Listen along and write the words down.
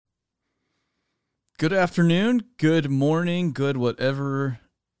Good afternoon, good morning, good whatever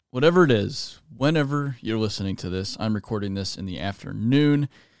it is, whenever you're listening to this. I'm recording this in the afternoon.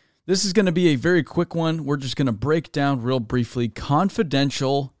 This is going to be a very quick one. We're just going to break down real briefly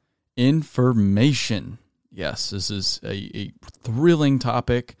confidential information. Yes, this is a thrilling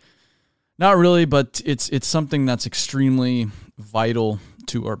topic. Not really, but it's something that's extremely vital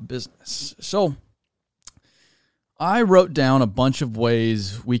to our business. So I wrote down a bunch of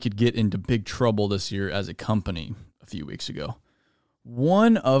ways we could get into big trouble this year as a company a few weeks ago.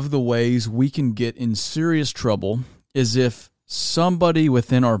 One of the ways we can get in serious trouble is if somebody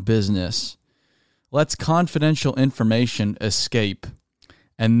within our business lets confidential information escape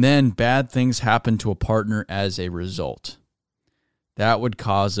and then bad things happen to a partner as a result. That would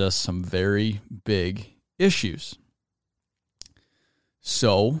cause us some very big issues.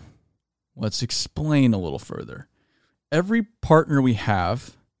 So let's explain a little further. Every partner we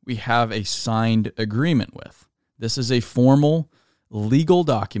have a signed agreement with. This is a formal legal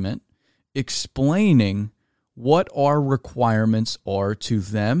document explaining what our requirements are to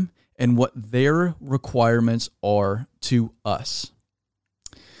them and what their requirements are to us.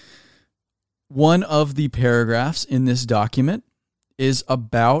 One of the paragraphs in this document is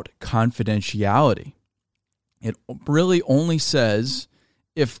about confidentiality. It really only says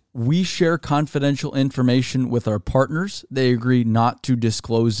if we share confidential information with our partners, they agree not to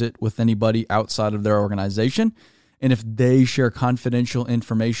disclose it with anybody outside of their organization. And if they share confidential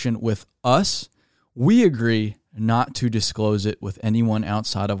information with us, we agree not to disclose it with anyone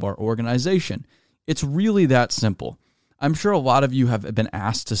outside of our organization. It's really that simple. I'm sure a lot of you have been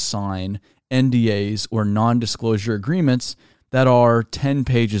asked to sign NDAs or non-disclosure agreements that are 10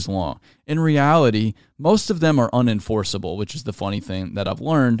 pages long. In reality, most of them are unenforceable, which is the funny thing that I've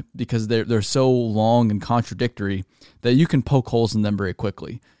learned because they're so long and contradictory that you can poke holes in them very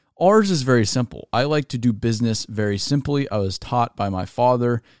quickly. Ours is very simple. I like to do business very simply. I was taught by my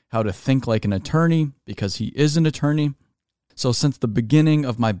father how to think like an attorney because he is an attorney. So since the beginning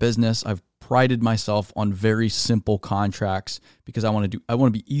of my business, I've prided myself on very simple contracts because I want to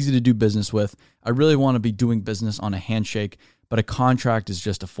be easy to do business with. I really want to be doing business on a handshake, but a contract is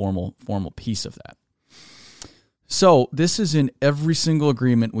just a formal piece of that. So this is in every single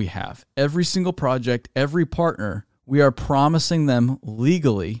agreement we have. Every single project, every partner, we are promising them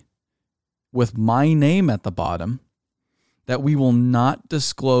legally with my name at the bottom that we will not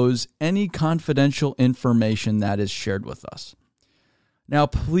disclose any confidential information that is shared with us. Now,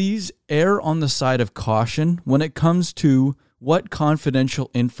 please err on the side of caution when it comes to what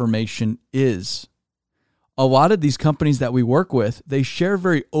confidential information is. A lot of these companies that we work with, they share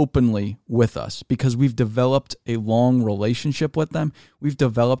very openly with us because we've developed a long relationship with them. We've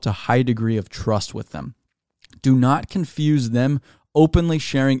developed a high degree of trust with them. Do not confuse them openly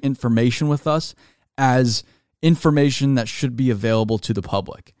sharing information with us as information that should be available to the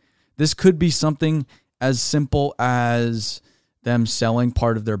public. This could be something as simple as them selling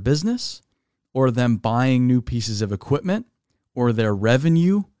part of their business, or them buying new pieces of equipment, or their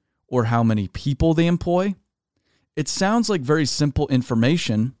revenue, or how many people they employ. It sounds like very simple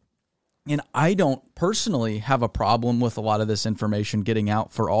information, and I don't personally have a problem with a lot of this information getting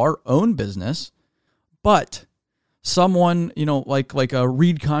out for our own business, but someone, like a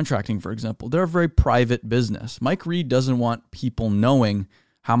Reed Contracting, for example, they're a very private business. Mike Reed doesn't want people knowing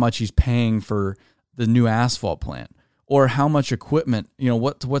how much he's paying for the new asphalt plant or how much equipment,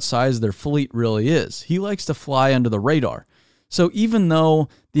 what size their fleet really is. He likes to fly under the radar. So even though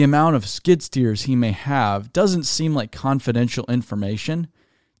the amount of skid steers he may have doesn't seem like confidential information,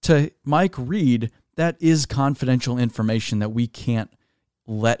 to Mike Reed, that is confidential information that we can't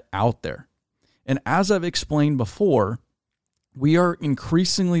let out there. And as I've explained before, we are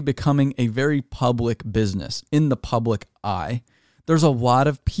increasingly becoming a very public business in the public eye. There's a lot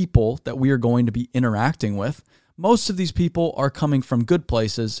of people that we are going to be interacting with. Most of these people are coming from good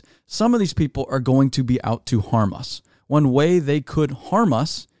places. Some of these people are going to be out to harm us. One way they could harm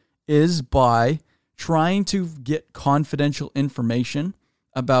us is by trying to get confidential information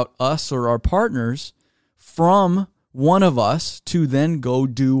about us or our partners from one of us to then go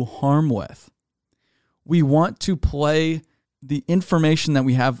do harm with. We want to play the information that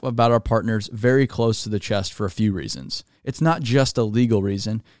we have about our partners very close to the chest for a few reasons. It's not just a legal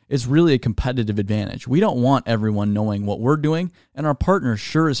reason. It's really a competitive advantage. We don't want everyone knowing what we're doing, and our partners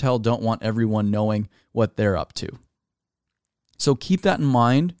sure as hell don't want everyone knowing what they're up to. So keep that in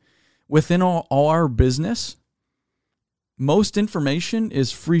mind. Within all our business, most information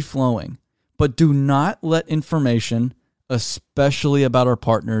is free-flowing, but do not let information, especially about our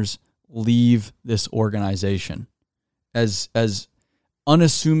partners, leave this organization. As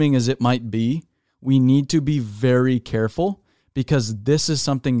unassuming as it might be, we need to be very careful because this is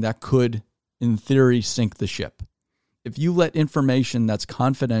something that could, in theory, sink the ship. If you let information that's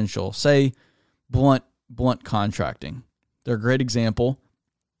confidential, say Blunt Contracting, they're a great example.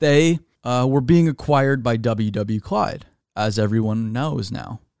 They were being acquired by WW Clyde, as everyone knows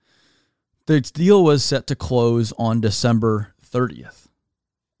now. The deal was set to close on December 30th.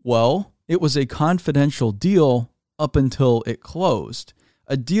 Well, it was a confidential deal up until it closed.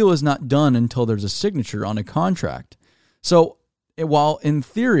 A deal is not done until there's a signature on a contract. So while in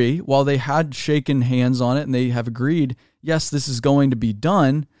theory, while they had shaken hands on it and they have agreed, yes, this is going to be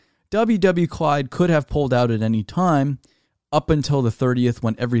done, WW Clyde could have pulled out at any time up until the 30th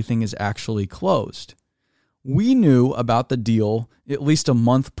when everything is actually closed. We knew about the deal at least a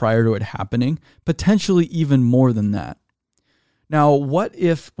month prior to it happening, potentially even more than that. Now, what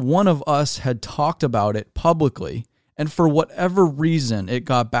if one of us had talked about it publicly and for whatever reason it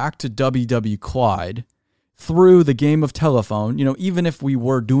got back to WW Clyde through the game of telephone, even if we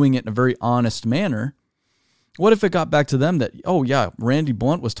were doing it in a very honest manner? What if it got back to them that, oh yeah, Randy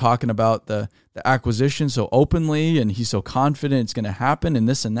Blunt was talking about the acquisition so openly and he's so confident it's going to happen and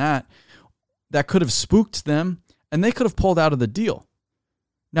this and that? That could have spooked them and they could have pulled out of the deal.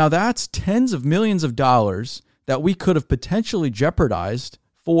 Now that's tens of millions of dollars that we could have potentially jeopardized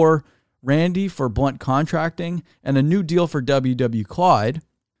for Randy, for Blunt Contracting, and a new deal for WW Clyde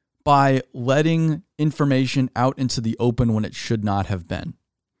by letting information out into the open when it should not have been.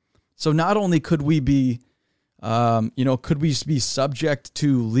 So not only could we be subject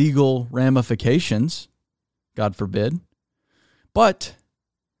to legal ramifications, God forbid, but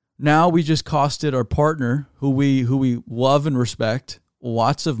now we just costed our partner, who we love and respect,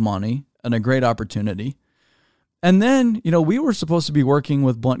 lots of money and a great opportunity. And then, we were supposed to be working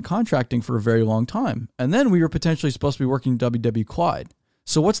with Blunt Contracting for a very long time. And then we were potentially supposed to be working WW Clyde.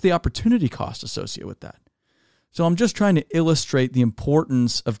 So what's the opportunity cost associated with that? So I'm just trying to illustrate the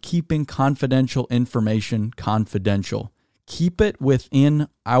importance of keeping confidential information confidential. Keep it within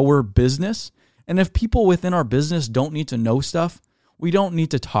our business. And if people within our business don't need to know stuff, we don't need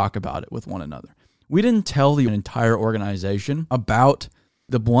to talk about it with one another. We didn't tell the entire organization about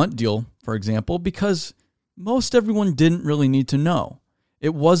the Blunt deal, for example, because most everyone didn't really need to know.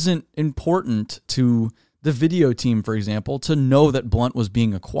 It wasn't important to the video team, for example, to know that Blunt was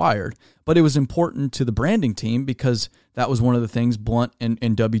being acquired, but it was important to the branding team because that was one of the things Blunt and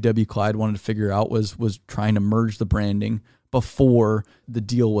WW Clyde wanted to figure out was trying to merge the branding before the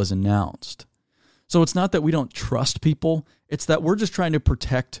deal was announced. So it's not that we don't trust people, it's that we're just trying to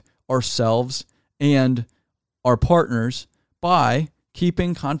protect ourselves and our partners by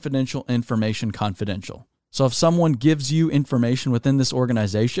keeping confidential information confidential. So if someone gives you information within this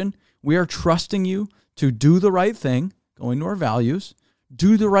organization, we are trusting you to do the right thing, going to our values,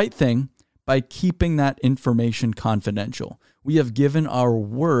 do the right thing by keeping that information confidential. We have given our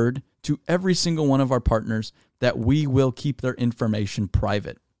word to every single one of our partners that we will keep their information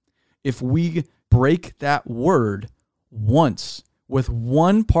private. If we break that word once with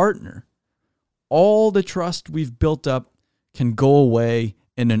one partner, all the trust we've built up can go away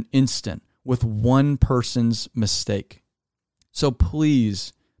in an instant with one person's mistake. So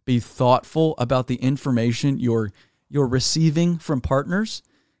please be thoughtful about the information you're receiving from partners,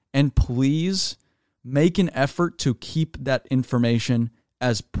 and please make an effort to keep that information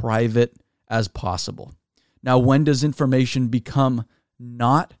as private as possible. Now, when does information become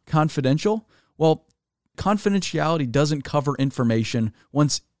not confidential? Well, confidentiality doesn't cover information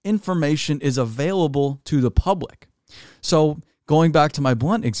once information is available to the public. So going back to my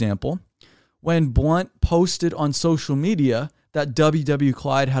Blunt example, when Blunt posted on social media that WW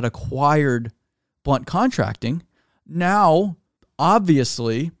Clyde had acquired Blunt Contracting, now,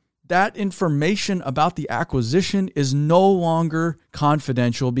 obviously, that information about the acquisition is no longer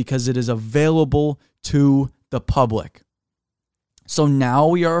confidential because it is available to the public. So now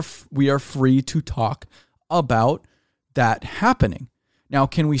we are free to talk about that happening. Now,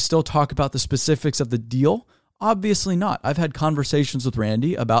 can we still talk about the specifics of the deal? Obviously not. I've had conversations with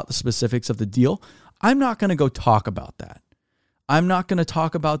Randy about the specifics of the deal. I'm not going to go talk about that. I'm not going to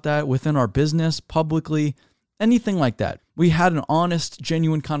talk about that within our business, publicly, anything like that. We had an honest,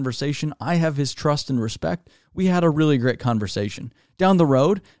 genuine conversation. I have his trust and respect. We had a really great conversation. Down the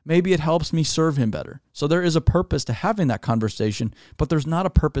road, maybe it helps me serve him better. So there is a purpose to having that conversation, but there's not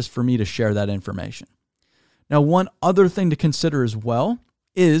a purpose for me to share that information. Now, one other thing to consider as well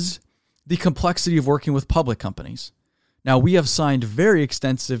is the complexity of working with public companies. Now, we have signed very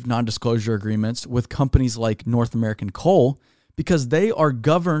extensive non-disclosure agreements with companies like North American Coal because they are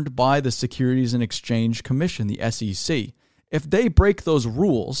governed by the Securities and Exchange Commission, the SEC. If they break those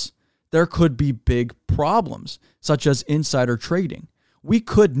rules, there could be big problems, such as insider trading. We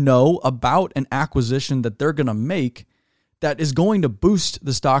could know about an acquisition that they're going to make that is going to boost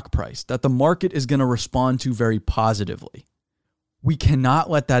the stock price, that the market is going to respond to very positively. We cannot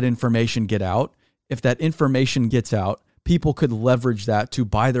let that information get out. If that information gets out, people could leverage that to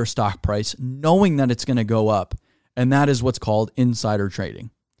buy their stock price, knowing that it's going to go up. And that is what's called insider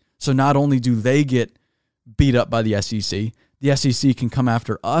trading. So not only do they get beat up by the SEC can come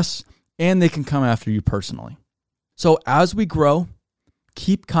after us, and they can come after you personally. So as we grow,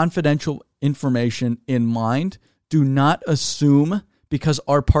 keep confidential information in mind. Do not assume because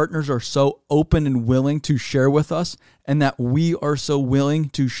our partners are so open and willing to share with us, and that we are so willing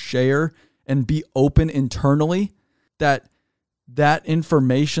to share and be open internally, that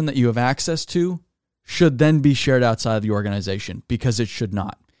information that you have access to should then be shared outside of the organization, because it should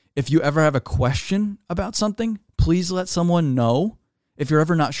not. If you ever have a question about something, please let someone know. If you're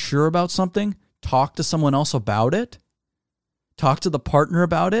ever not sure about something, talk to someone else about it. Talk to the partner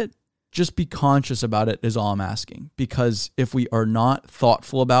about it. Just be conscious about it is all I'm asking. Because if we are not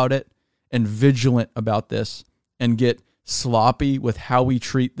thoughtful about it and vigilant about this and get sloppy with how we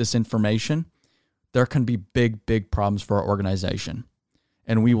treat this information, there can be big, big problems for our organization.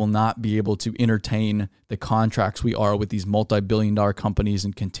 And we will not be able to entertain the contracts we are with these multi-billion-dollar companies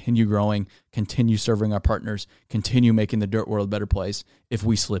and continue growing, continue serving our partners, continue making the dirt world a better place if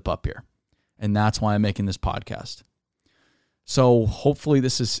we slip up here. And that's why I'm making this podcast. So hopefully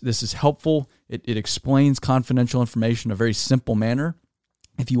this is helpful. It explains confidential information in a very simple manner.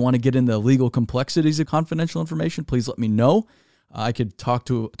 If you want to get into the legal complexities of confidential information, please let me know. I could talk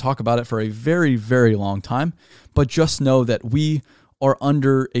about it for a very, very long time, but just know that we are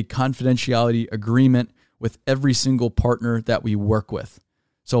under a confidentiality agreement with every single partner that we work with.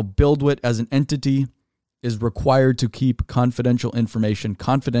 So BuildWit as an entity is required to keep confidential information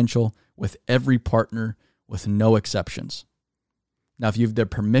confidential with every partner with no exceptions. Now, if you have their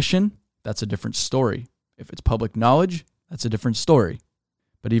permission, that's a different story. If it's public knowledge, that's a different story.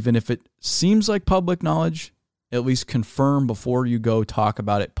 But even if it seems like public knowledge, at least confirm before you go talk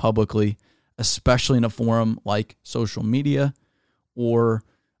about it publicly, especially in a forum like social media or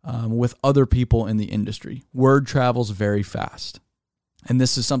with other people in the industry. Word travels very fast. And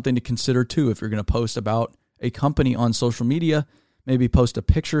this is something to consider too. If you're going to post about a company on social media, maybe post a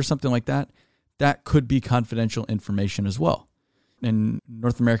picture or something like that, that could be confidential information as well. In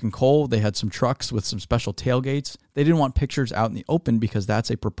North American Coal, they had some trucks with some special tailgates. They didn't want pictures out in the open because that's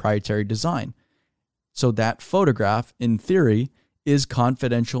a proprietary design. So that photograph, in theory, is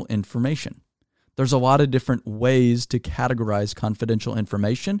confidential information. There's a lot of different ways to categorize confidential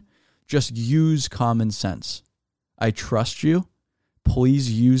information. Just use common sense. I trust you.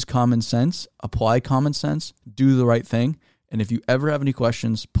 Please use common sense, apply common sense, do the right thing. And if you ever have any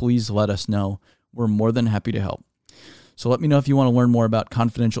questions, please let us know. We're more than happy to help. So let me know if you want to learn more about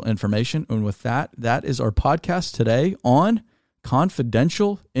confidential information. And with that, that is our podcast today on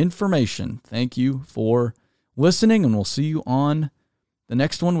confidential information. Thank you for listening, and we'll see you on the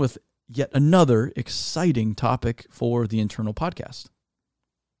next one with yet another exciting topic for the internal podcast.